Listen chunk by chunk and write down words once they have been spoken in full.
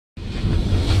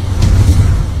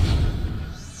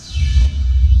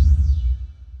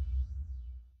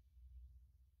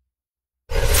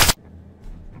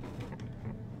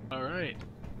right.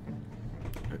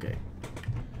 Okay.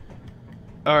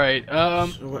 Alright,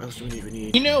 So what else do we even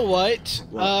need? you know what?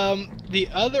 What? The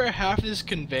other half of this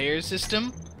conveyor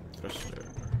system Thruster.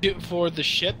 for the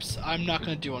ships, I'm not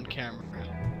gonna do on camera.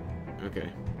 Okay.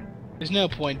 There's no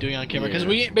point doing it on camera because Yeah.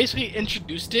 we basically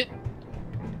introduced it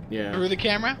Yeah. through the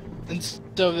camera, and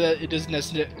so that it doesn't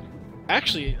necessarily.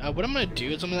 Actually, what I'm gonna do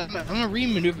is I'm gonna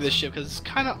re-maneuver this ship because it's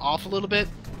kind of off a little bit,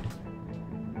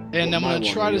 and What, I'm my gonna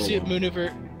one try or to your see it one?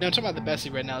 maneuver. No, I'm talking about the Bessie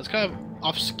right now. It's kind of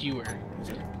off skewer. Is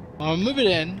it? I'll move it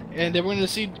in, and then we're gonna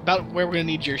see about where we're gonna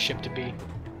need your ship to be.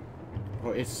 Oh,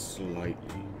 it's slightly.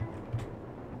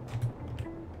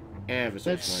 Ever so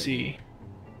Let's slightly.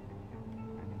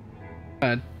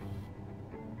 see.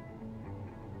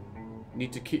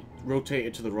 Need to rotate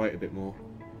it to the right a bit more.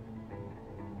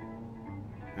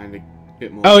 And a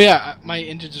bit more. Oh yeah, my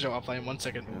engines are offline. 1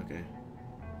 second.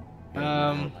 Okay.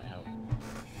 Um.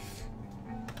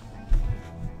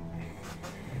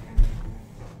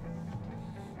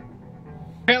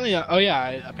 Apparently, oh yeah,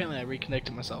 apparently I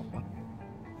reconnected myself.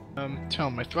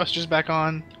 Turn my thrusters back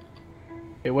on.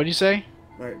 Okay, what do you say?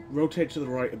 Right, rotate to the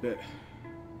right a bit.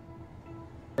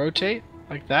 Rotate?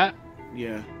 Like that?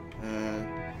 Yeah.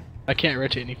 I can't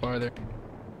rotate any farther.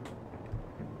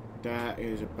 That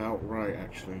is about right,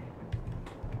 actually.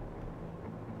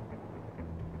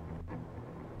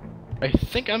 I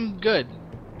think I'm good.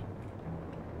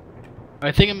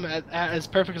 I think I'm as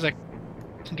perfect as I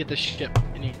can get the ship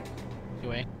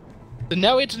anyway. So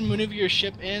now we have to maneuver your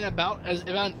ship in about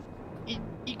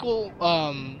equal.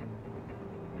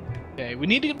 Okay, we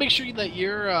need to make sure that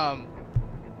your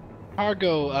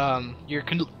cargo your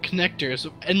connector is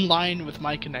in line with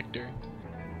my connector,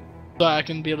 so I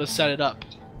can be able to set it up.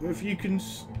 If you can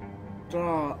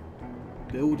start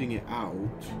building it out,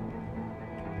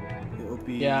 it'll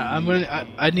be. Yeah, I'm gonna.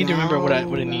 I need to remember what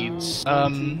it needs.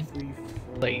 One, two, three,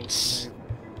 four, Plates. five,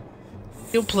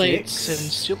 Steel plates six. and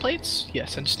steel plates?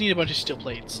 Yes, I just need a bunch of steel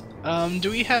plates. Do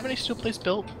we have any steel plates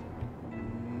built?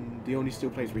 The only steel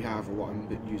plates we have are what I'm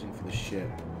using for the ship,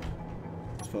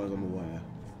 as far as I'm aware.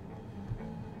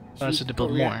 So I we've said to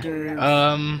build got more. reactors.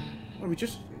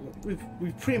 Well,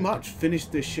 we've pretty much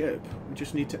finished this ship. We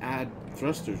just need to add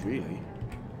thrusters, really.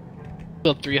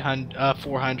 Build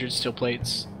 400 steel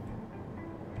plates.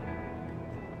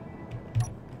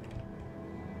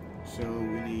 So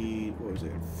we need, what was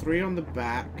it? 3 on the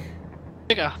back. I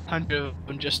think 100 of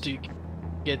them just to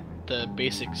get the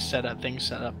basic things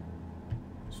set up.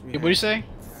 So we What do you say?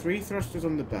 3 thrusters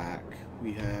on the back.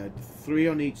 We had 3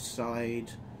 on each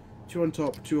side, 2 on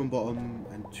top, 2 on bottom,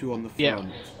 and 2 on the front. Yeah.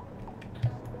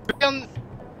 3 on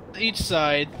each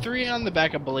side, 3 on the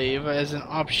back, I believe, as an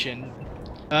option.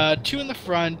 2 in the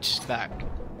front, back,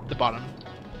 the bottom.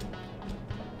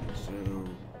 So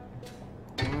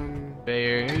 1,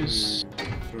 Bears. 2,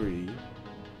 3.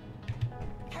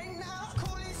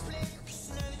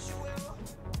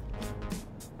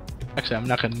 Actually, I'm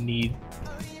not gonna need.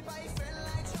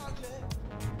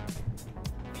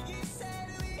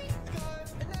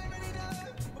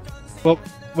 Well,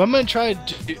 what I'm gonna try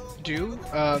to do,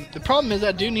 the problem is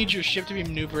I do need your ship to be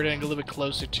maneuvered and a little bit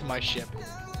closer to my ship.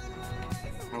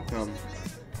 How come?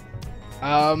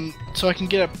 So I can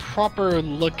get a proper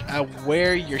look at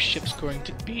where your ship's going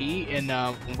to be and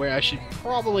where I should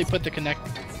probably put the connector.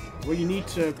 Well, you need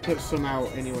to put some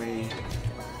out anyway.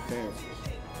 There.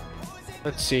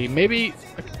 Let's see, maybe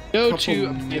I could go to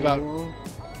about more.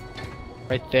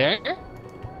 right there.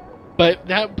 But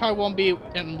that probably won't be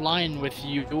in line with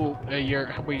you, where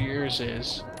yours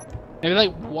is. Maybe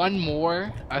like one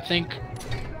more, I think.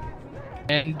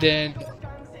 And then,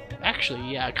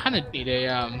 actually, yeah, I kind of need a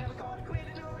I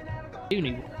do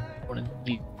need one of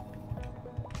these.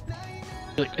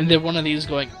 Like, and then one of these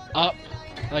going up.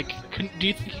 Like, do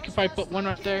you think you could probably put one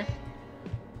right there?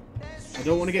 I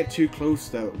don't want to get too close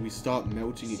though. We start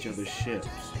melting each other's ships.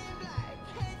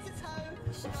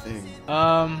 That's the thing.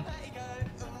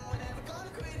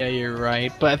 Yeah, you're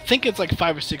right. But I think it's like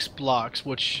 5 or 6 blocks,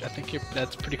 which I think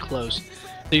that's pretty close.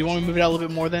 So you want me to move it out a little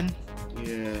bit more then?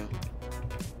 Yeah.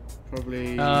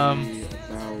 Probably Um,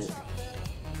 about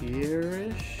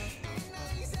here-ish.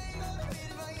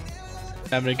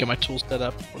 I'm gonna get my tools set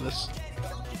up for this.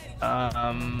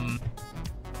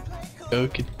 Go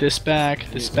get this back,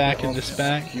 this It's a back, bit and this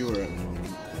back. obscure at the moment.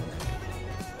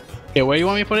 Okay, where do you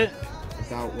want me to put it?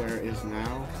 About where it is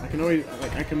now. I can always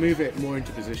I can move it more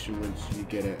into position once you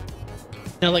get it.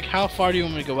 Now, like, how far do you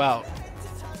want me to go out?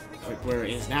 Like where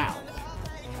it is now.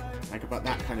 Like about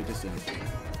that kind of distance.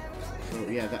 So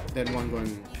yeah, then one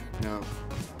going no.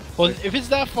 Well, if it's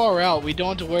that far out, we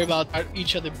don't have to worry about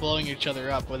each other blowing each other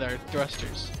up with our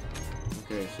thrusters.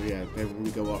 Okay, so yeah, then we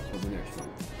go up for the next one.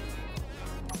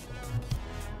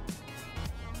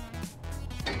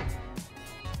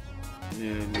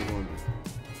 then we want,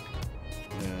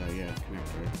 yeah,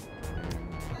 connector.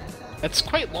 That's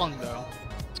quite long though.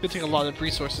 It's gonna take a lot of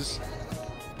resources.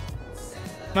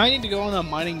 I need to go on a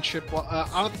mining trip.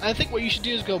 I think what you should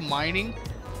do is go mining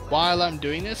while I'm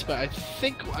doing this, but I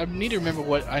think I need to remember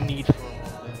what I need for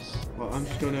all this. Well, I'm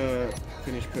just gonna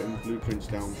finish putting blueprints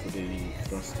down for the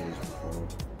thrusters before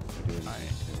I do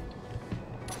anything.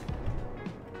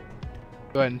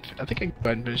 Go ahead and, I think I can go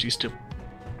ahead and finish these two.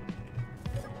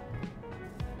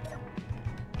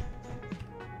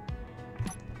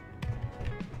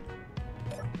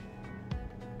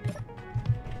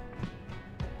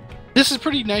 This is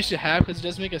pretty nice to have because it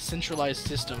does make a centralized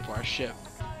system for our ship.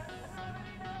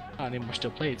 I need more steel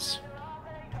plates.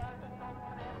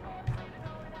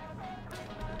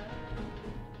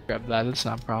 Grab that, it's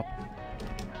not a problem.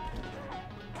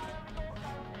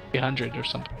 300 or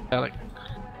something. Like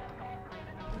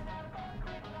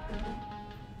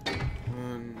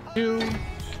 1, two. 2.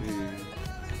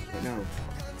 But no.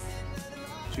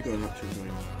 Should go an option going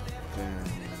down.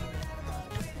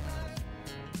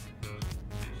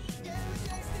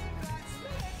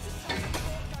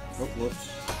 Oh, whoops.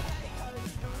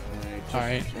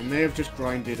 Alright. I may have just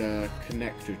grinded a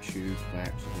connector tube by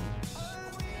accident.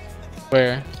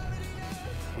 Where?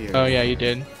 Here. Oh yeah, you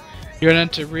did. You're gonna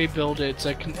have to rebuild it.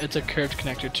 It's a curved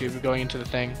connector tube going into the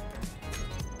thing.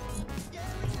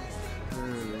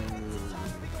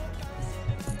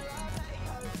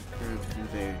 Curved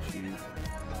conveyor tube.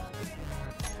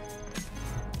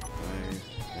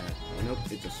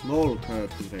 Nope, it's a small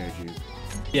curved conveyor tube.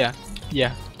 Yeah,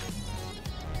 yeah.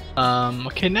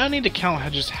 Okay, now I need to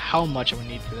count just how much we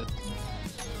need for this.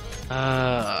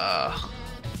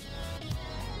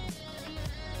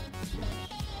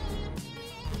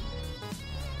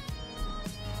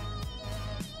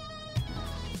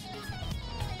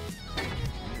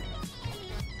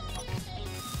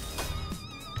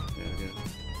 There we go.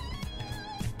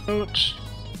 Note.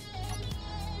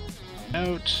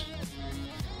 Note.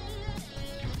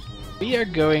 We are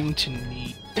going to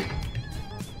need...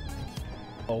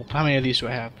 Oh, how many of these do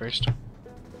I have first?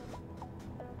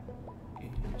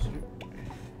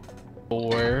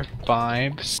 4,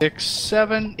 5, 6,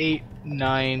 7, 8,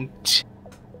 9, 10.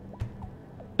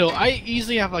 So I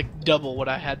easily have like double what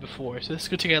I had before. So this is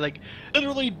gonna take like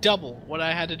literally double what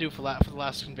I had to do for the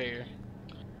last conveyor.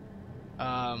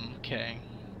 Okay.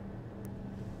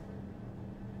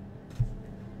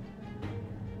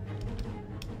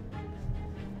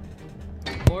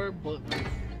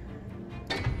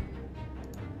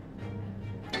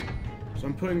 So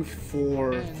I'm putting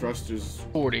 4 thrusters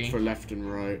 40 for left and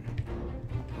right.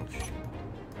 Oh shit.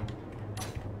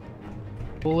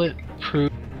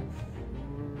 bulletproof.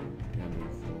 Yeah, I'm doing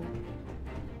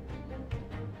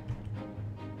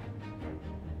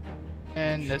 4.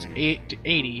 And that's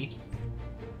 80.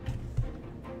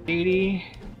 80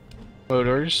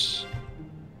 motors.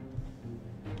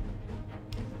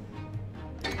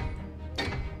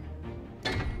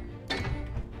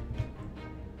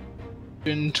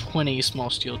 120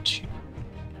 small steel tube.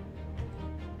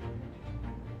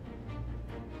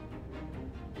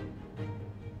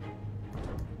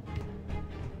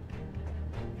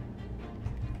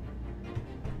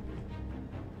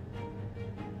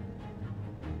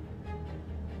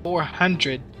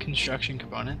 $400 construction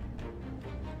component.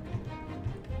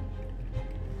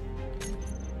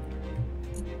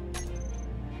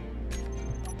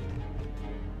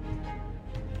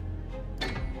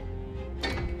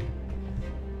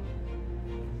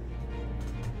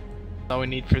 All we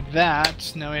need for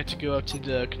that. Now we have to go up to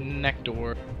the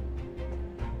connector.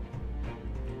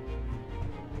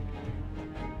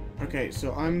 Okay,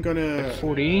 so I'm gonna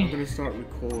 40. I'm gonna start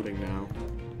recording now.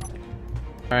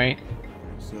 All right.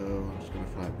 So I'm just gonna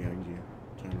fly behind you.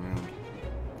 Turn around.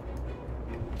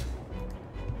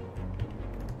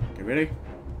 Okay, ready?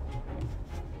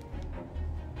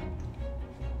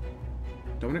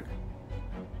 Dominic?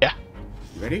 Yeah.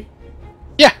 You ready?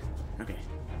 Yeah. Okay.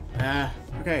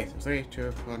 Okay. 3,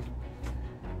 2, 1.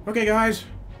 Okay, guys.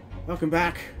 Welcome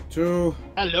back to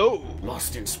Hello.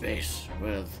 Lost in Space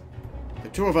with the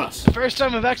 2 of us. The first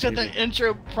time I've actually got the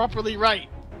intro properly right.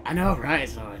 I know, right?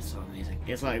 It's so amazing.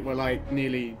 It's like we're like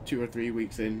nearly 2 or 3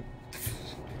 weeks in.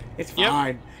 It's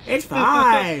fine. Yep. It's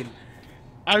fine.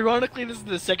 Ironically, this is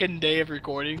the second day of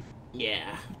recording.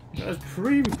 Yeah. That's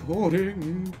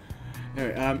pre-recording.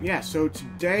 Anyway, yeah. So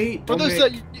today, for those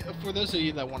of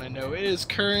you that want to know, it is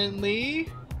currently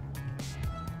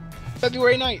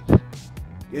February 9th.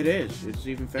 It is. It's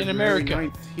even February in America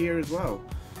 9th here as well.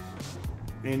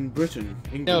 In Britain,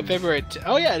 England. No, February.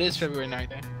 Oh yeah, it is February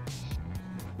 9th.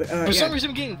 But, For some reason,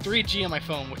 I'm getting 3G on my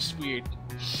phone, which is weird.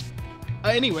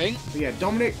 Anyway. But yeah,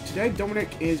 Dominic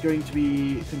is going to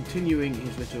be continuing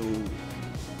his little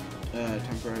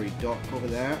temporary dock over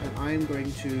there, and I'm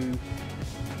going to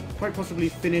quite possibly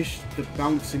finish the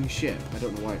bouncing ship. I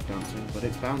don't know why it's bouncing, but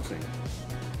it's bouncing.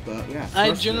 But yeah.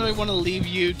 I generally want to leave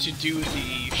you to do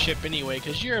the ship anyway,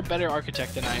 because you're a better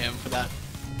architect than I am for that.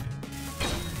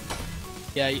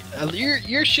 Yeah,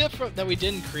 your ship that we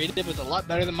did and created was a lot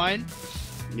better than mine.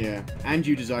 Yeah, and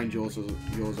you designed yours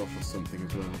off of something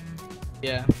as well.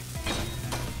 Yeah.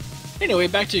 Anyway,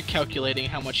 back to calculating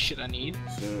how much shit I need.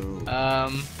 So, I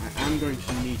am going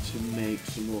to need to make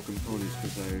some more components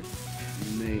because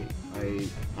I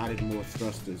added more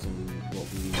thrusters on what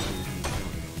we originally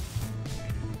started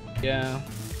on. Yeah.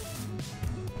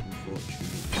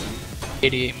 Unfortunately.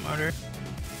 88 motor.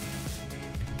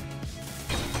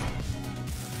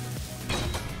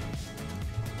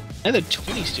 Another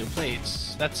 20 steel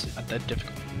plates. That's not that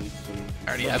difficult. I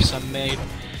already have some made.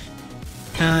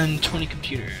 And 20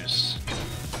 computers.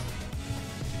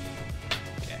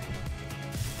 Okay.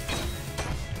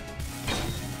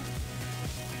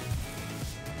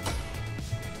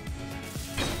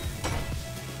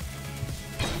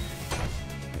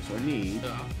 So I need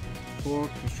 4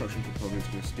 construction components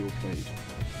and a steel plate.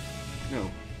 No,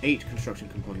 8 construction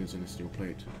components and a steel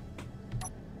plate.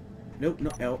 Nope,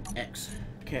 not L, X.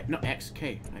 K, not X,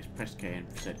 K. I pressed K and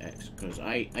said X because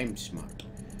I'm smart.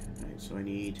 Right, so I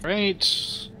need.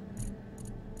 Right.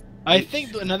 I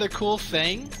think another cool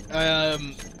thing. I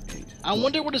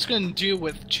wonder what it's going to do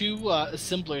with 2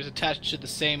 assemblers attached to the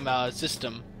same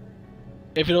system.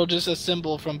 If it'll just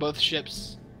assemble from both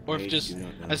ships, or if just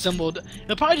assembled.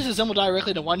 It'll probably just assemble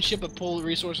directly to one ship but pull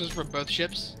resources from both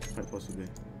ships. Quite possibly.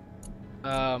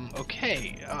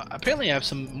 Okay. Apparently I have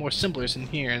some more assemblers in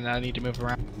here and I need to move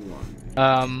around.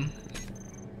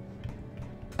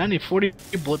 I need 40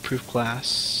 bulletproof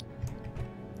glass.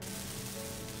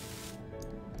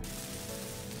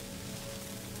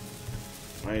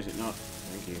 Why is it not?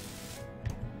 Thank you.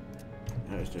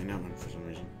 I was doing that one for some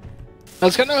reason. I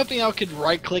was kind of hoping I could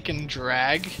right click and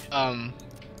drag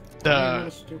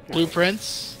the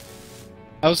blueprints.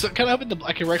 I was kind of hoping that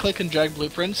I could right click and drag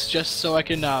blueprints just so I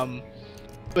can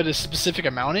put a specific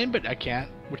amount in, but I can't,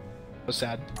 which was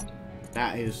sad.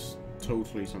 That is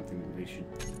totally something that they should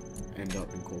end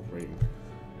up incorporating.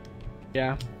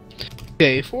 Yeah.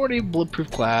 Okay, 40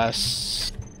 bulletproof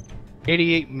glass,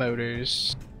 88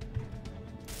 motors.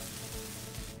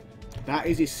 That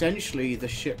is essentially the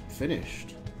ship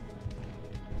finished.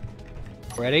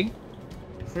 Ready?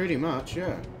 Pretty much,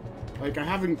 yeah. Like, I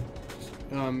haven't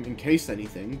encased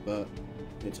anything, but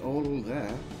it's all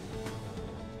there.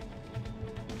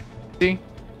 See?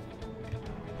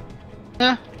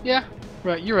 Yeah,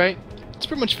 right, you're right. It's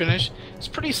pretty much finished. It's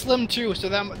pretty slim too, so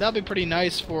that'll be pretty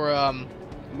nice for I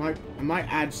might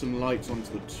add some lights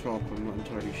onto the top, I'm not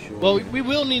entirely sure. Well, we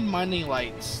will need mining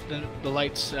lights, the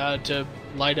lights to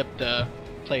light up the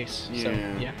place. Yeah. So,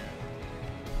 yeah.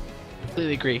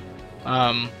 Completely agree.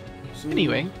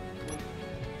 Anyway.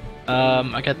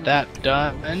 I got that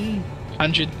done.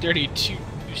 132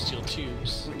 steel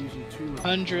tubes.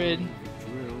 100.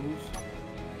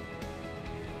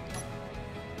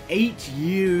 8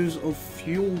 years of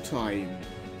fuel time.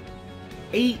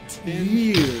 8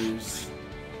 years.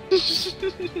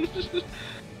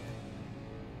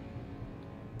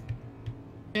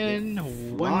 And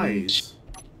flies.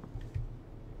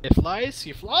 It flies?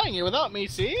 You're flying it without me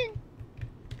seeing?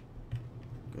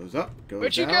 Goes up, goes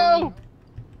Where'd you down. go?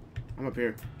 I'm up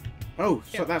here. Oh,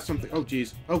 so that's something. Oh,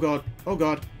 jeez. Oh, God. Oh,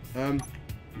 God.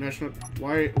 National.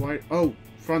 Why? Oh,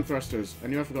 front thrusters. I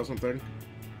knew I forgot something.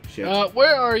 Shit.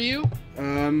 Where are you?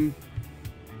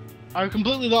 I I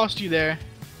completely lost you there.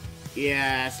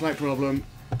 Yeah, slight problem.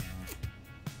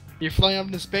 You're flying up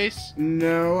into space?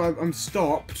 No, I'm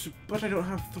stopped, but I don't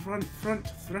have the front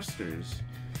thrusters.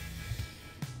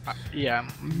 Yeah,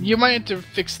 you might have to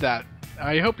fix that.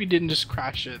 I hope you didn't just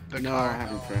crash it. The No, car. I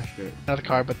haven't crashed it. Not the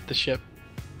car, but the ship.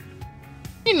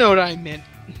 You know what I meant.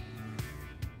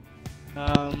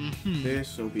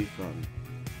 This'll be fun.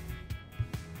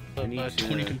 I need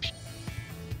 20 to computers.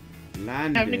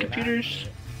 land Have any it computers?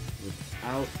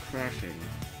 without crashing.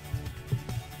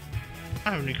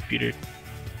 I don't have any computer.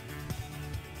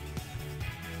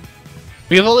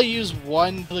 We have only used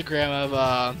 1 kilogram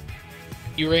of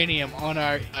uranium on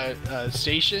our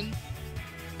station,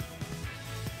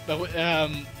 but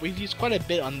we've used quite a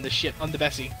bit on the ship, on the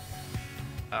Bessie.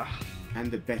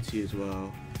 And the Betty as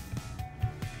well.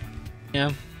 Yeah.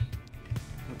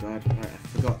 Oh god, I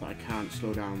forgot that I can't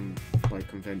slow down by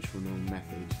conventional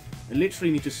methods. I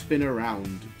literally need to spin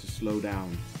around to slow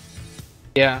down.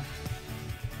 Yeah.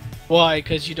 Why?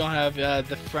 Because you don't have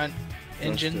the front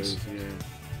engines. Yeah.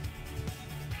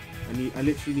 I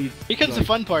literally need. Here comes like, the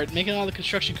fun part: making all the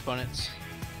construction components.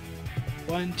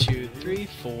 1, 2, 3,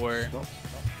 4. Stop.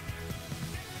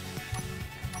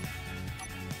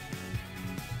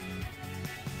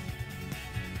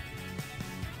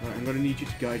 Alright, I'm gonna need you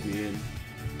to guide me in.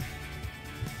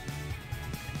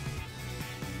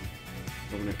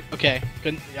 Dominic. Okay,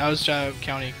 good. I was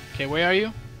counting. Okay, where are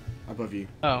you? Above you.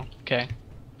 Oh, okay.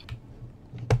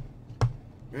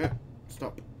 Yeah,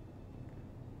 stop.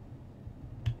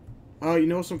 Oh, you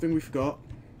know something we forgot?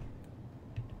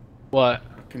 What?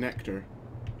 A connector.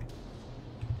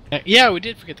 Yeah, we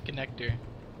did forget the connector.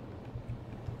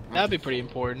 That'd be pretty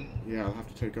important. Yeah, I'll have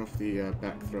to take off the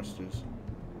back thrusters.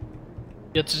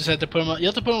 You just have to put them. You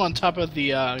have to put them on top of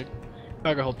the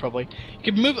cargo hold, probably. You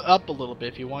can move up a little bit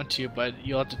if you want to, but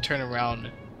you'll have to turn around.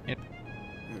 And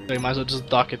so you might as well just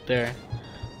dock it there.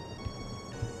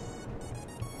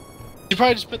 You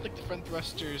probably just put like the front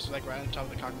thrusters like right on top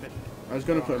of the cockpit. I was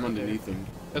gonna put them underneath them.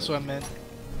 That's what I meant.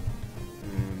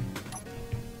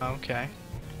 Okay.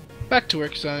 Back to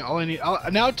work. So all I need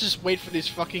now just wait for these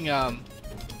fucking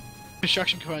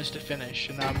construction components to finish,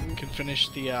 and now we can finish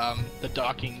the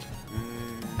docking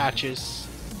hatches.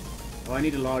 Oh, I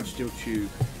need a large steel tube.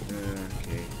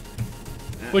 Okay.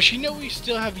 Which you know we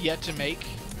still have yet to make.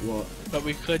 What? But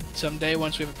we could someday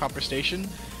once we have a proper station.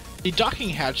 The docking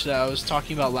hatch that I was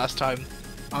talking about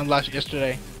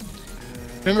yesterday.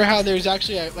 Remember how there's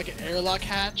actually like an airlock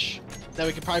hatch that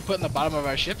we could probably put in the bottom of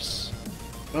our ships?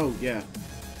 Oh yeah.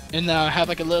 And have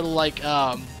like a little like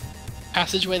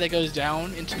passageway that goes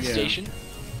down into the station.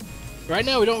 Right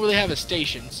now we don't really have a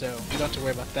station, so we don't have to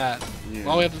worry about that. Yeah.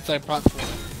 All we have is like platform.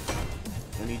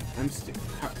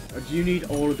 Do you need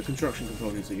all of the construction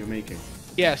components that you're making?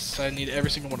 Yes, I need every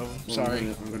single one of them. Well, Sorry.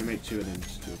 I'm gonna make 2 of them.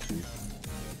 Steel tube.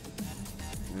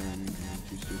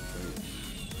 2 steel plates.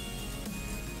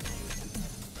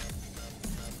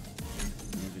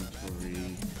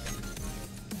 Inventory.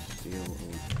 Steel.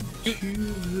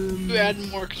 You add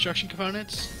more construction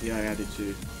components? Yeah, I added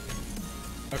 2.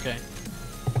 Okay.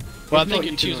 Well, I think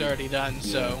your 2's already done,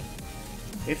 so...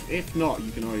 If not,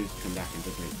 you can always come back and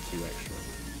just make 2 extra.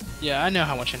 Yeah, I know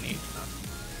how much I need.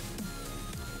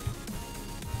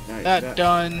 Nice, That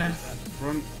done.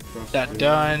 Front That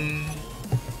done.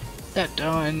 That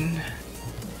done.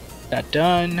 That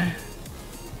done.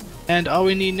 And all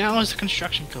we need now is the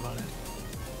construction component.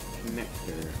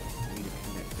 Connector. I need a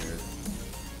connector.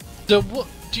 So, what,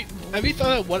 have you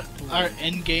thought of what our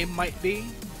end game might be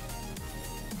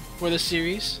for the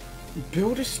series?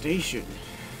 Build a station.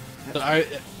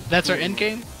 That's our end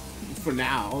game? For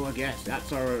now, I guess.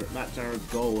 That's our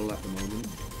goal at the moment.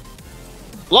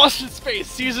 Lost in Space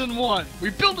Season 1! We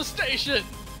build a station!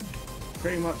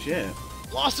 Pretty much, yeah.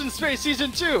 Lost in Space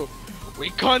Season 2! We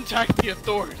contact the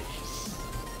authorities!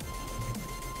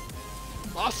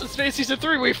 Lost in Space Season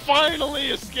 3, we finally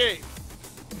escape!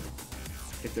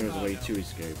 If there was a way to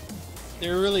escape.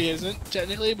 There really isn't,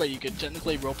 technically, but you could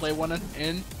technically roleplay one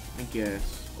in. I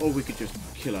guess. Or we could just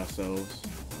kill ourselves.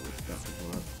 That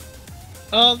would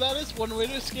work. That is one way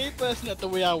to escape, but that's not the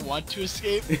way I want to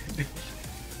escape.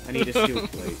 I need a steel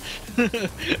plate.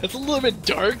 It's a little bit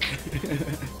dark.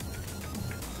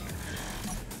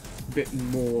 A bit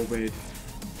morbid.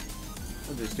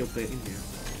 Oh, there's a steel plate in here.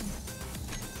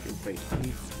 Steel plate. I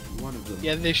need one of them.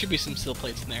 Yeah, there should be some steel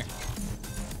plates in there.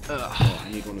 Ugh. Oh, I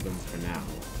need one of them for now.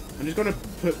 I'm just gonna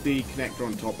put the connector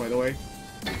on top, by the way.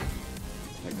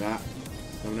 Like that.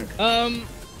 Dominic?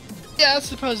 Yeah, I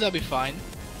suppose that'd be fine.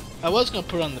 I was gonna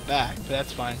put it on the back, but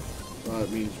that's fine. Well, it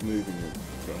means moving the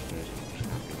thrusters.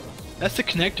 That's the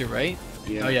connector, right?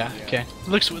 Yeah. Oh yeah. Okay. It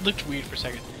looked weird for a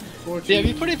second. 14. Yeah, if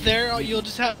you put it there, you'll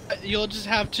just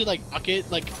have to like buck it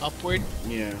like upward.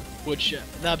 Yeah. Which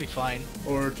that'd be fine.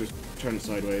 Or just turn it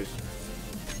sideways.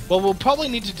 What we'll probably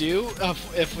need to do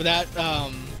if that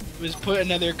is put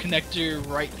another connector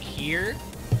right here.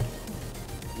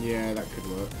 Yeah, that could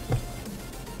work.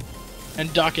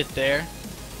 And dock it there,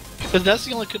 because that's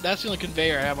the only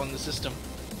conveyor I have on the system.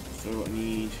 So I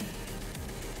need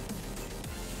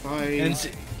 5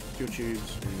 steel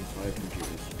tubes and 5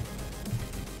 computers.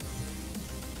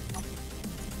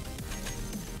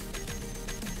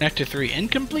 Connector 3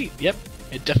 incomplete. Yep,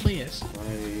 it definitely is. 5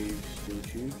 steel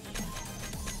tubes.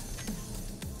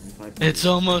 And 5 computers. It's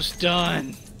almost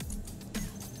done.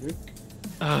 Yoink.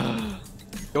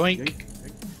 Yoink. Yoink.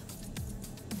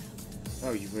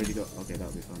 Oh, you've already got... Okay,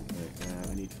 that'll be fun. Right,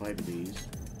 I need 5 of these.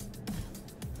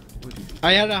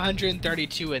 I had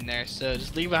 132 in there, so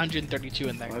just leave 132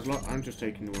 in there. I'm just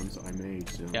taking the ones that I made,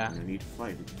 so yeah. I need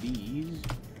 5 of these.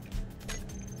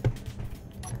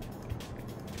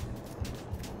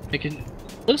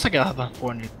 Looks like I'll have a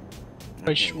 400.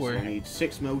 Okay, sure. So I need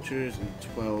 6 motors and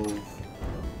 12.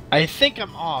 I think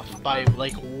I'm off by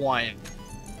like 1.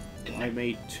 I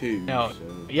made 2. No.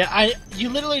 So... Yeah, you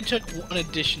literally took 1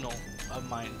 additional of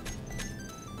mine.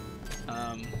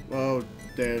 Well,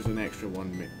 there's an extra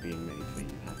one being made for you.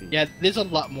 Yeah, there's a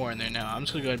lot more in there now. I'm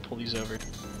just gonna go ahead and pull these over.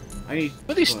 I need.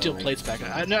 Put these steel plates back.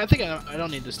 I think I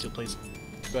don't need the steel plates.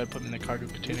 Go ahead and put them in the cargo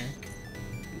container.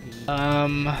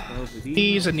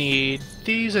 These I need.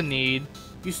 These I need.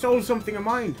 You stole something of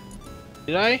mine.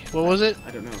 Did I? What was it?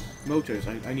 I don't know. Motors.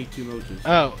 I need 2 motors.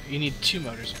 Oh, you need 2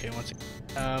 motors. Okay, one second.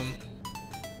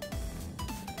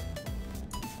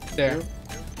 There.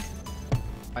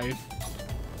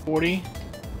 540.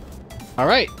 All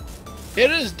right.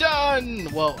 It is done!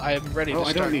 Well, I am ready to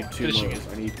start I don't need 2 finishing motors.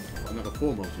 I need another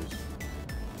 4 motors.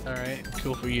 Alright,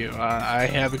 cool for you. I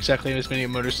have exactly as many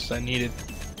motors as I needed.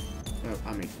 Oh,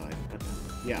 I made 5. Okay.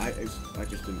 Yeah, I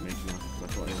just didn't make enough.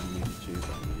 That's what I only needed 2,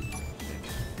 but I needed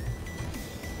 6.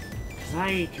 Because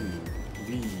I can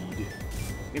read.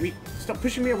 Maybe stop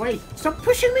pushing me away! Stop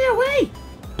pushing me away!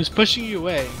 Who's pushing you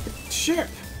away? The ship!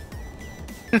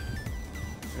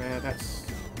 That's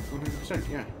 100%,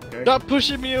 yeah. Okay. Stop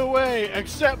pushing me away!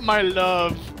 Accept my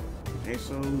love! Okay,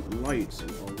 so lights are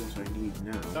what I need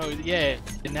now. Oh, yeah.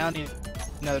 And now I need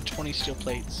another 20 steel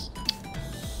plates.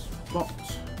 Spot.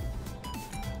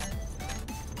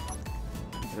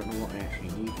 I don't know what I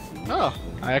actually need for these. Oh,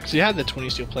 I actually had the 20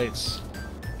 steel plates.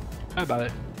 How about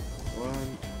it?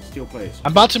 1 steel plates.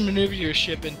 I'm about to maneuver your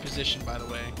ship in position, by the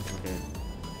way. Okay.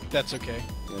 That's okay.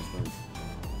 That's fine.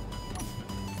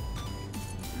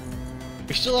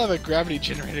 We still have a gravity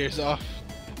generators off.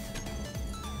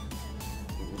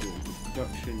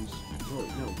 Productions. Oh,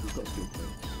 no, we've got steel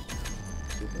plates.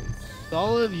 Steel plates.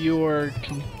 All of your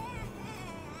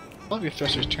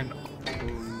thrusters turned on.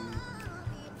 Boom.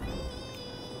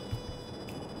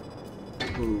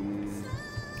 Boom.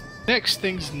 Next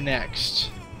thing's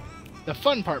next. The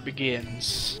fun part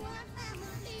begins.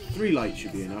 3 lights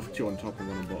should be enough. 2 on top and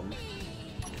 1 on bottom.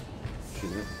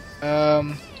 Shouldn't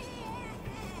it?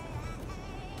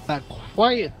 Not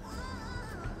quite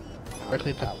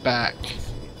directly at the back.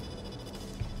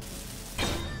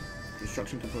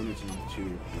 Construction components and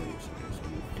 2 plates. Okay, so we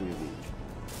need 3 of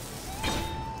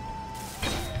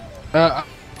each.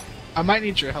 I might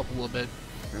need your help a little bit.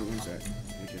 Oh, 1 sec.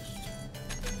 I just...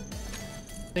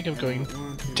 I think I'm going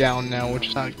down now, which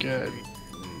is not good.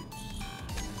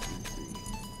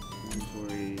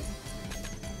 Inventory.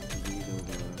 These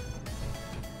over.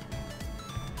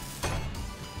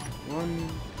 1,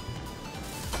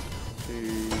 2,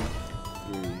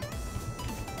 3.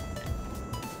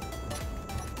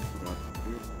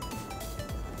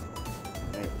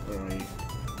 Where are you?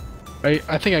 Right,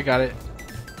 I think I got it.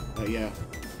 Yeah.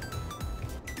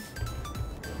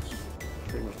 That's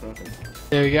pretty much perfect.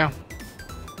 There we go.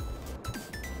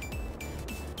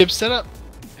 Ship set up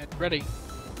and ready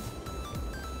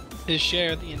to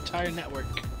share the entire network.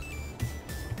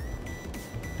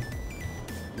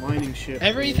 Mining ship.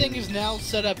 Everything is now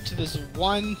set up to this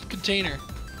one container.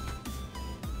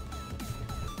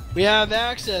 We have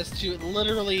access to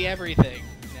literally everything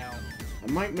now. I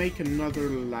might make another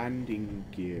landing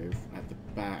gear at the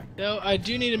back. No, I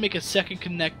do need to make a second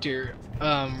connector,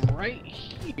 right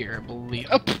here, I believe.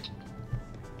 Oh,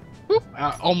 whoop.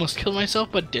 I almost killed myself,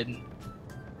 but didn't.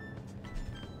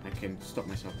 I can stop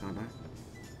myself, can't I?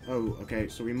 Oh, okay,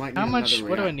 so we might need How much? another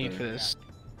What do I reactor. need for this?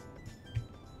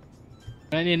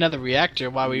 I need another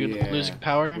reactor while we're losing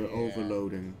power. We're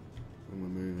overloading when we're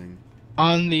moving.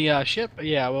 On the ship?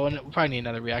 Yeah, well, we'll probably need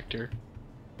another reactor.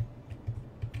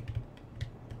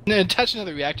 No, attach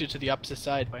another reactor to the opposite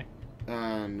side, by.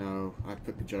 No. I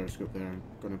put the gyroscope there. I'm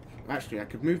gonna... Actually, I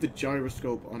could move the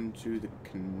gyroscope onto the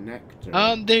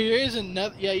connector. There is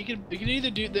another... Yeah, you could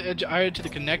either do the gyro to the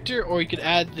connector, or you could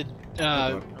add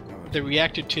the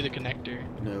reactor to the connector.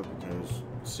 No, because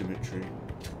symmetry.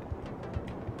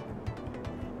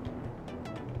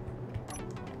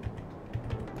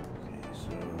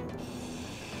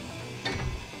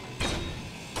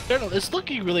 I don't know, it's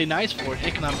looking really nice for an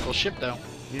economical ship, though.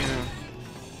 Yeah.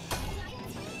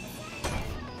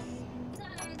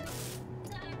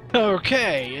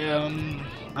 Okay,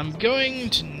 I'm going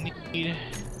to need...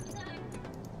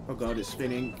 Oh god, it's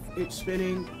spinning. It's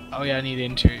spinning. Oh yeah, I need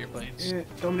interior plates. Yeah,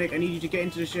 Dominic, I need you to get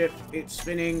into the ship. It's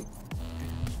spinning.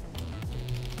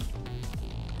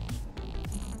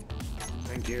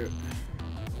 Thank you.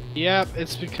 Yep,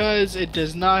 it's because it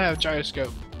does not have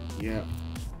gyroscope. Yeah.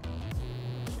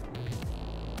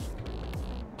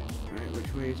 Alright,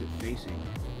 which way is it facing?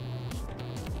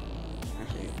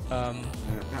 Actually,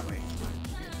 that way. Okay, so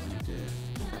I need to...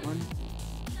 That one?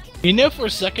 You know, for a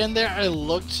second there, I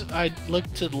looked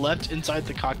to the left inside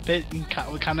the cockpit and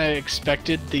kind of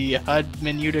expected the HUD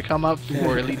menu to come up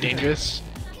for Elite Dangerous.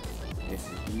 This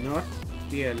is not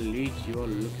the elite you're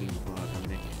looking for,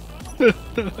 Dominic.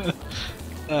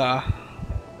 Right,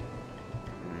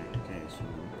 okay, so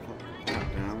we'll pop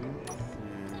that down.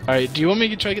 Alright, do you want me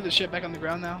to try to get the ship back on the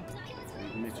ground now?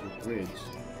 Metal grids.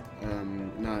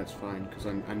 No, it's fine, because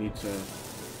I need to...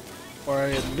 Or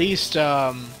at least,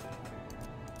 I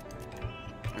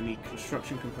need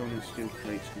construction components, steel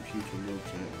plates, computer, motor...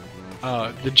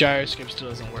 oh, the gyroscope still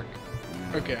doesn't work.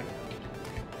 No. Okay.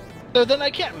 So then I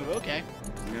can't move, okay.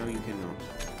 No, you cannot.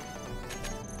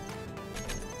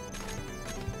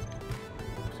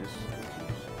 This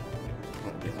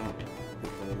quite a bit up.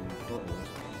 Better than I thought it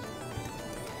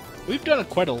was. We've done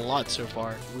quite a lot so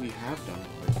far. We have done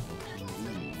quite a lot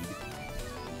indeed.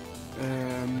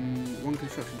 One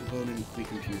construction component, 3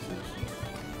 computers.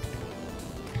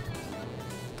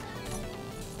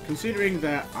 Considering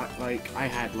that I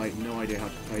had no idea how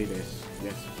to play this,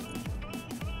 yes.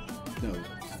 No.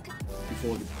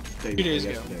 Before the day 2 days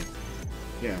yesterday. ago.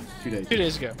 Yeah, 2 days. 2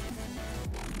 days ago.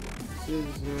 This is,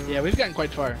 Yeah, we've gotten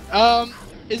quite far.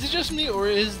 Is it just me, or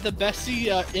is the Bessie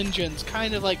engines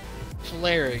kind of like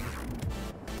flaring?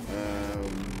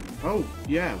 Oh,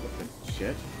 yeah, what the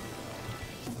shit?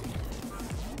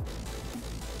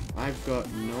 I've got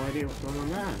no idea what's going on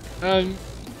there.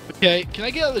 Okay, can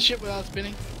I get out of the ship without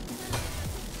spinning?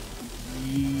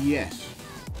 Yes.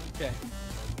 Okay.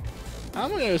 I'm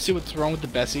gonna see what's wrong with the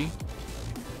Bessie. Yeah,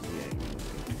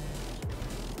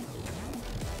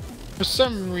 For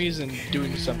some reason,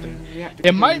 doing something. reactor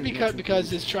It might cooling, be reactor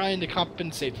because it's trying to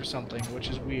compensate for something, which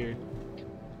is weird.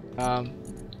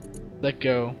 Let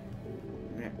go. cooling,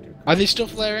 reactor Are they still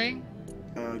flaring?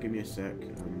 give me a sec.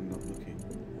 I'm not looking.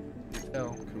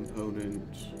 No. Component.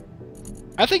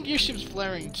 I think your ship's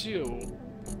flaring too.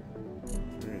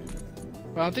 Where is it?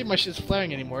 But I don't think my ship's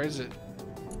flaring anymore, is it?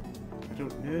 I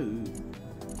don't know.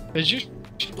 Because your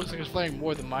ship looks like it's flaring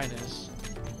more than mine is.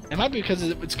 It might be because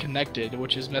it's connected,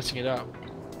 which is messing it up.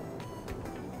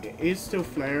 It is still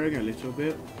flaring a little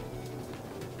bit.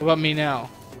 What about me now?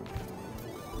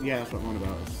 Yeah, that's what I'm on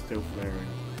about. It's still flaring.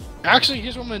 Actually,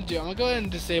 here's what I'm gonna do. I'm gonna go ahead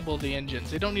and disable the engines.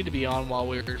 They don't need to be on while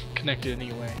we're connected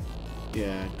anyway.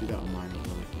 Yeah, do that on mine as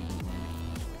well if you don't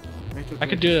mind. I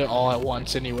could do it all at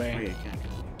once Oh, anyway. yeah, you can.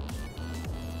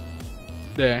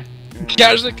 There.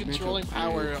 Casually controlling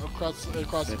power across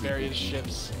the various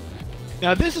ships.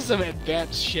 Now this is some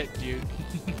advanced shit, dude.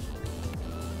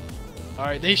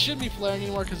 Alright, they shouldn't be flaring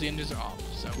anymore because the engines are off.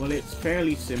 So. Well, it's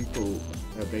fairly simple,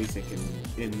 basic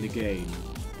in the game,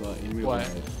 but in real What?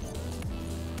 life,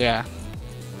 Yeah.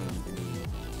 in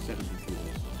 7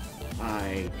 computers,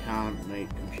 I can't make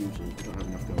computers. I don't have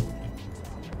enough gold.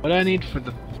 What do I need for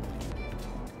the...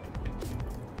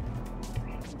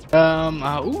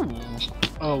 ooh.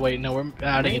 Oh wait, no, we're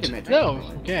adding it. No,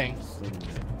 okay.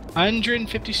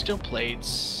 150 steel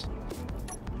plates,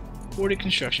 40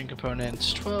 construction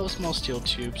components, 12 small steel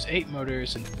tubes, 8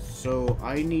 motors, and... So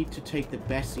I need to take the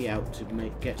Bessie out to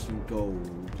get some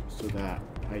gold, so that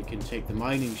I can take the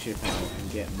mining ship out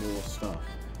and get more stuff.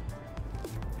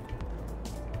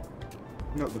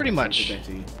 Not the Pretty much.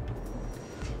 Betty.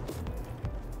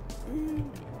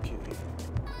 Okay.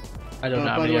 I don't know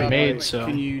how by the many I way, made, so...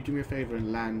 Can you do me a favor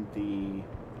and land the...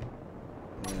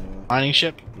 Mining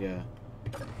ship? yeah.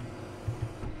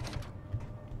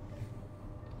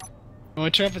 I'm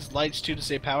gonna turn off its lights too to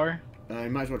save power. You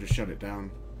might as well just shut it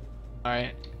down.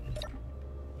 Alright.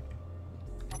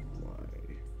 Why?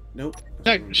 Nope.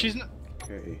 No, she's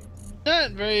Okay.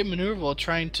 not very maneuverable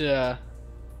trying to...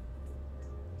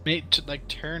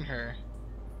 turn her.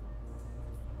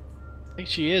 I think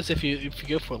she is if you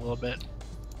go for a little bit.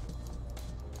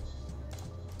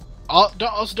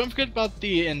 Also, don't forget about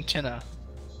the antenna.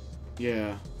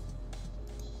 Yeah.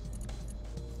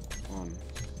 On.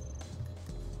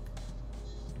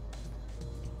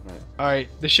 Right. Alright,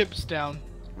 the ship's down.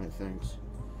 Right, thanks.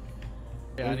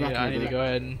 Yeah, We're back I in need a to bit. go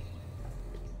ahead and...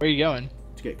 Where are you going?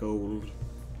 To get gold.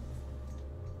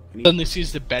 Suddenly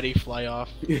sees the Betty fly off.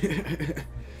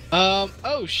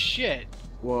 Oh shit.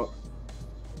 What?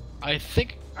 I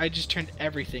think I just turned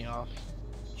everything off.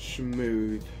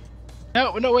 Smooth.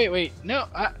 No, wait. No,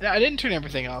 I didn't turn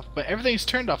everything off, but everything's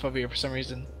turned off over here for some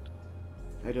reason.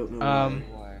 I don't know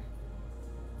Why?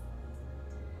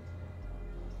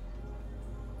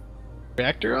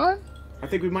 Reactor on? I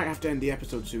think we might have to end the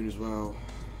episode soon as well.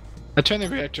 I turned the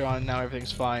reactor on, now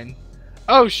everything's fine.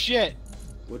 Oh shit!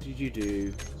 What did you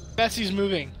do? Bessie's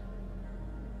moving.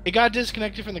 It got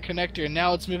disconnected from the connector, and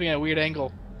now it's moving at a weird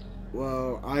angle.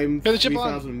 Well, I'm Turn the chip on.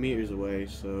 3,000 meters away,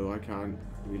 so I can't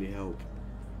really help.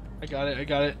 I got it. I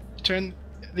got it. Turn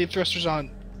the thrusters on.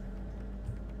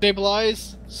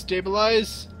 Stabilize.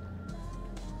 Stabilize.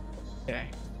 Okay,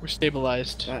 we're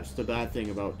stabilized. That's the bad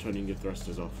thing about turning your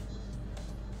thrusters off.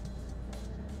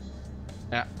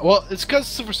 Yeah. Well, it's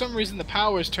because for some reason the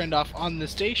power is turned off on the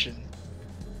station.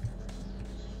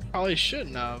 Probably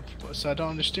shouldn't have. So I don't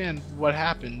understand what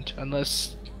happened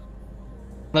unless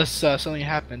something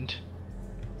happened.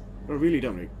 Well, really,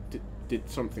 Dominic, did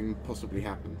something possibly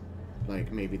happen?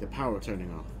 Like maybe the power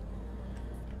turning off?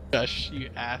 Gosh, you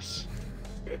ass.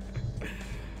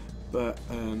 But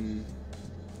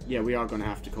yeah, we are gonna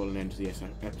have to call an end to this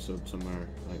episode somewhere.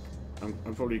 Like,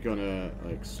 I'm probably gonna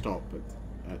like stop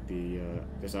at the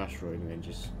this asteroid and then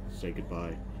just say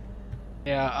goodbye.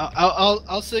 Yeah,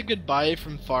 I'll say goodbye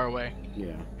from far away.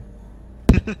 Yeah.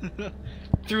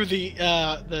 Through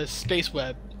the space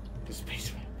web. The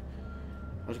space web.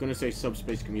 I was gonna say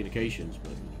subspace communications,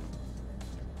 but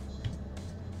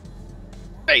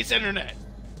Space internet,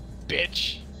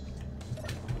 bitch.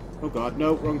 oh god,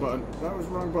 no, wrong button. That was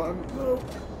the wrong button. No.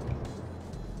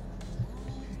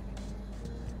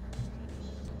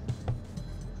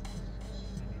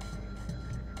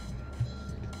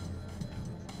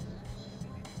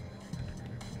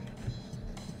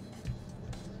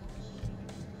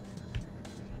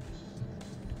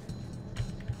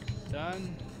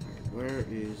 Done. Where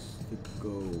is the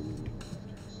gold?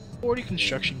 40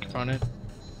 construction component.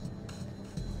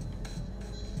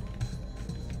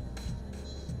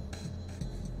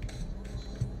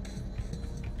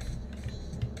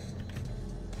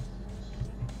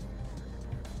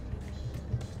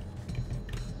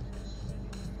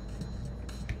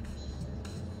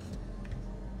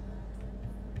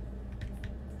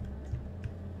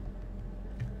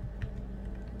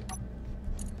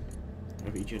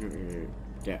 Gravity generator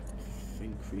depth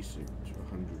increasing to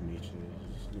 100 meters,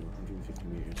 no, 150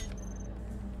 meters.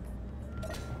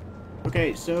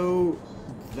 Okay, so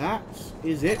that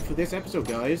is it for this episode,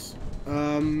 guys.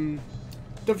 Don't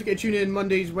forget to tune in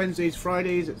Mondays, Wednesdays,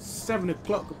 Fridays at 7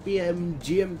 o'clock PM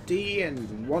GMT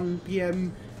and 1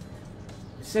 PM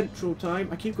Central Time.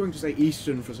 I keep going to say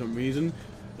Eastern for some reason.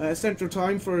 Central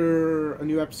Time for a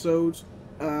new episode.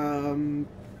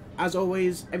 As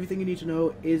always, everything you need to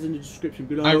know is in the description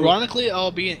below. Ironically,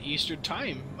 I'll be in Eastern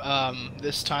Time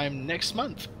this time next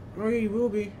month. Oh yeah, you will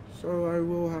be. So I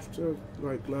will have to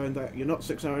like learn that you're not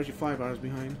 6 hours, you're 5 hours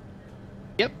behind.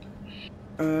 Yep.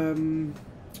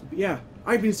 Yeah,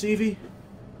 I've been Stevey.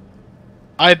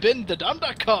 I've been the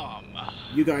DomdotCom.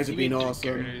 You guys have been awesome.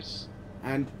 Girders.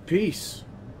 And peace.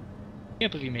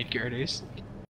 Can't believe you made girders.